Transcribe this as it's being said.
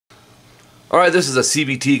Alright, this is a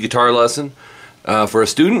CBT guitar lesson for a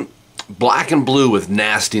student. Black and Blue with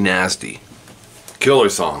Nasty Nasty. Killer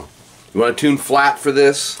song. You want to tune flat for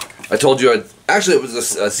this? I told you actually it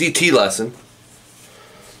was a CT lesson.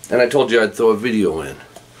 And I told you I'd throw a video in.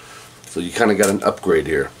 So you kind of got an upgrade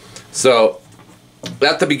here. So,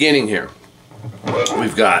 at the beginning here,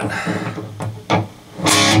 we've got...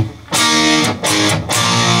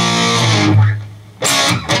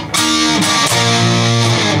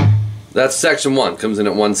 That's section 1, comes in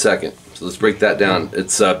at 1 second. So let's break that down.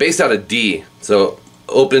 It's based out of D. So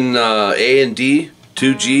open A and D,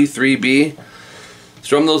 2G, 3B.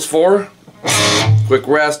 Strum those 4. Quick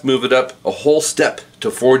rest, move it up a whole step to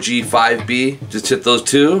 4G, 5B. Just hit those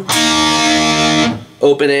 2.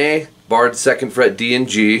 Open A, barred 2nd fret D and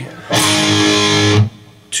G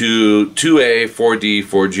to 2A, 4D,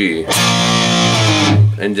 4G.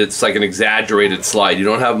 And it's like an exaggerated slide. You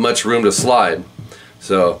don't have much room to slide.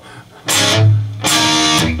 So...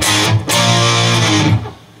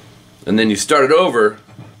 and then you start it over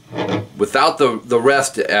without the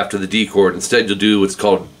rest after the D chord. Instead you'll do what's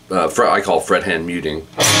called, I call fret hand muting.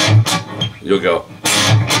 You'll go,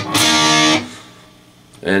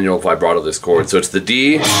 and you'll vibrato this chord. So it's the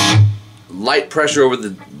D, light pressure over the,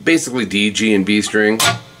 basically D, G, and B string.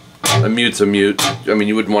 A mute's a mute. I mean,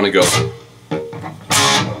 you wouldn't want to go.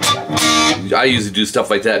 I usually do stuff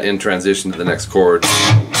like that in transition to the next chord.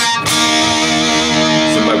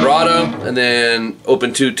 Vibrato, and then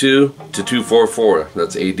open 2-2 to 2-4-4.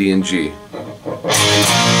 That's A, D, and G.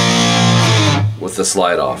 With the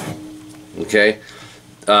slide off. Okay?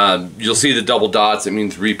 You'll see the double dots, it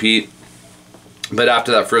means repeat. But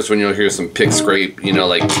after that first one, you'll hear some pick scrape, you know,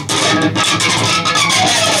 like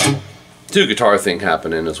 2 guitar thing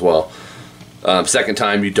happening as well. Second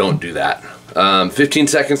time, you don't do that. 15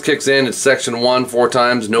 seconds kicks in, it's section 1 4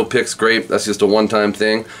 times, no pick scrape, that's just a one-time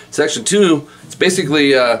thing. Section 2, it's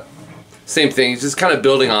basically same thing, it's just kind of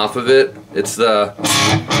building off of it. It's the,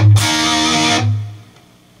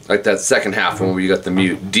 like that second half one where you got the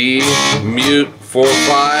mute. D, mute,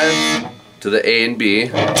 4-5 to the A and B.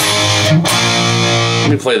 Let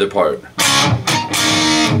me play the part.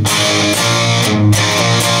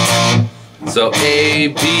 So A,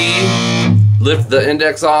 B, lift the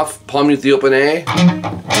index off, palm mute the open A,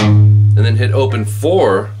 and then hit open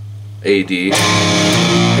 4 A, D,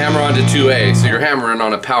 hammer onto 2A, so you're hammering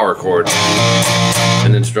on a power chord,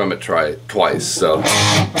 and then strum it twice, so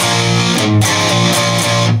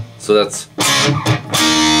that's,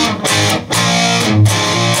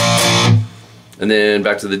 and then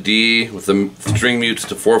back to the D with the string mutes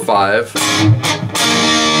to 4-5,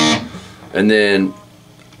 and then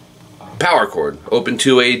power chord, open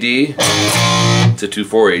 2AD to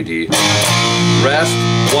 2-4AD. Rest,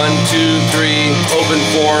 1, 2, 3, open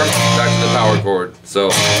 4, back to the power chord. So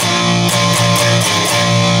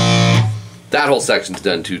that whole section's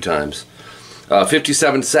done 2 times.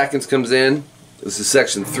 57 seconds comes in. This is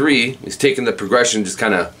section 3. He's taking the progression, just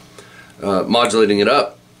kind of modulating it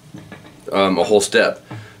up a whole step.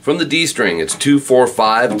 From the D string, it's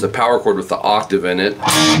 2-4-5. It's a power chord with the octave in it.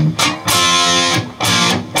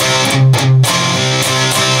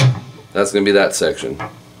 That's going to be that section.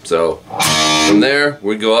 So from there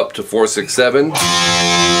we go up to 4-6-7.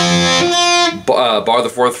 Bar the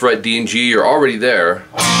 4th fret D and G, you're already there.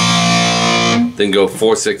 Then go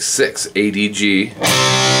 4-6-6 A, D, G.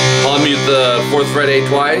 Palm mute the 4th fret A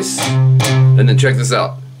twice. And then check this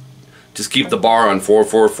out. Just keep the bar on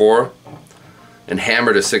 4-4-4 and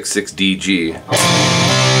hammer to 6-6 D, G.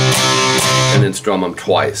 And then strum them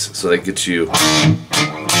twice. So that gets you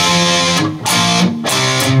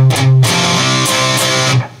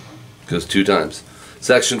goes 2 times.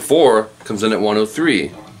 Section 4 comes in at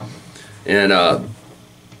 103, and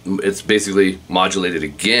it's basically modulated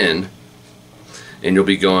again, and you'll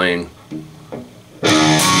be going let's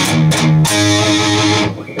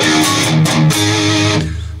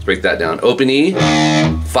break that down. Open E,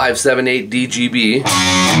 5-7-8 D, G, B,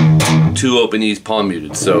 2 open E's palm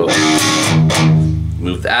muted, so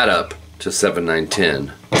move that up to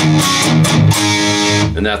 7-9-10,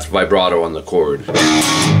 and that's vibrato on the chord.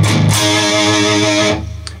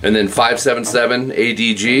 And then 5-7-7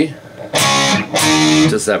 ADG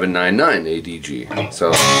to 7-9-9 ADG.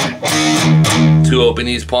 So 2 open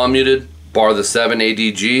E's palm muted, bar the 7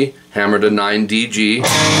 ADG, hammer to 9 DG,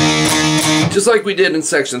 just like we did in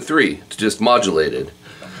section 3. It's just modulated.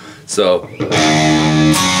 So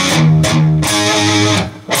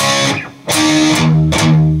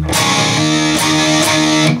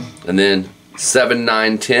and then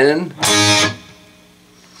 7-9-10.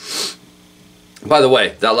 By the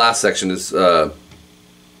way, that last section is, you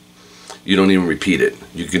don't even repeat it.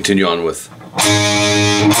 You continue on with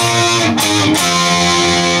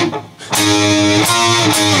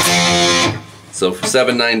So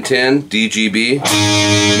 7, 9, 10, D, G, B. Move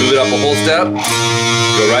it up a whole step.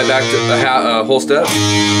 Go right back to a whole step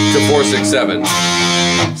to 4, 6, 7.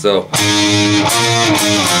 So,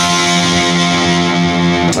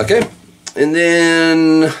 okay, and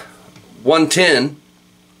then 110.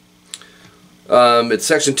 It's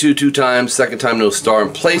section 2 2 times. Second time no star.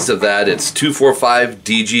 In place of that, it's 2, 4, 5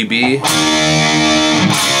 D, G, B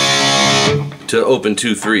to open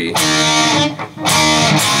 2, 3.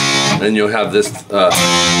 Then you'll have this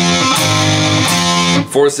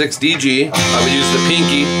 4, 6 D, G. I would use the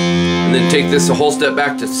pinky and then take this a whole step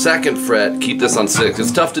back to 2nd fret. Keep this on 6.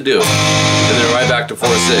 It's tough to do. And then right back to 4,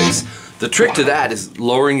 6. The trick to that is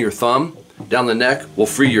lowering your thumb down the neck will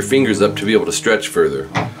free your fingers up to be able to stretch further.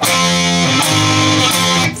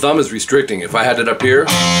 Thumb is restricting. If I had it up here,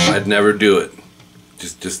 I'd never do it.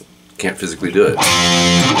 Just can't physically do it.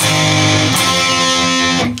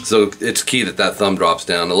 So it's key that that thumb drops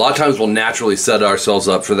down. A lot of times we'll naturally set ourselves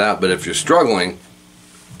up for that, but if you're struggling,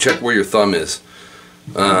 check where your thumb is.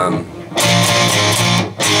 Let's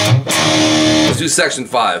do section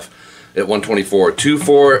 5 at 124. 2,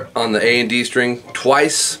 4 on the A and D string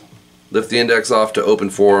twice. Lift the index off to open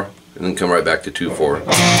 4, and then come right back to 2, 4.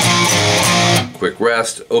 Quick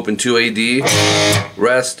rest, open 2 A, D,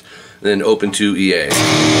 rest, then open 2 E, A.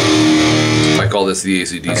 I call this the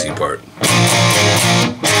AC/DC part.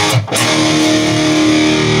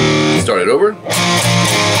 Start it over.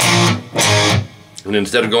 And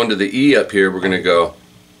instead of going to the E up here, we're going to go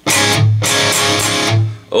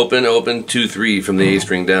open, open, 2, 3 from the A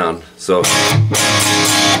string down. So,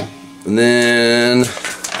 and then,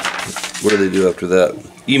 what do they do after that?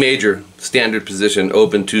 E major, standard position,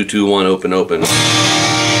 open, 2, 2, 1, open, open.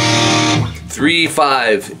 3,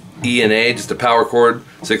 5, E and A, just a power chord,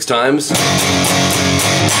 6 times.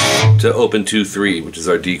 To open 2, 3, which is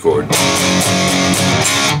our D chord. To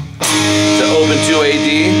open 2 A,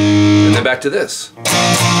 D, and then back to this.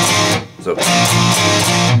 So,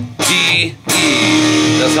 D, E.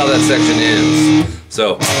 That's how that section ends.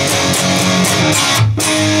 So,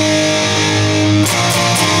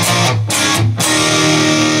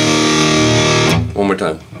 one more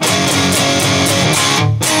time.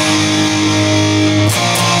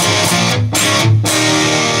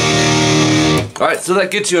 Alright, so that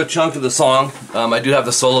gets you a chunk of the song. I do have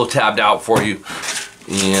the solo tabbed out for you.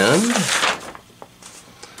 And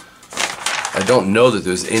I don't know that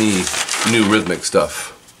there's any new rhythmic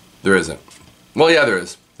stuff. There isn't. Well, yeah, there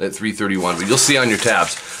is at 331, but you'll see on your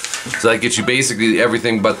tabs. So that gets you basically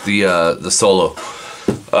everything but the solo.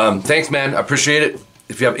 Thanks, man. I appreciate it.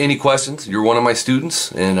 If you have any questions, you're one of my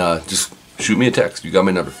students, and just shoot me a text. You got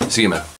my number. See you, man.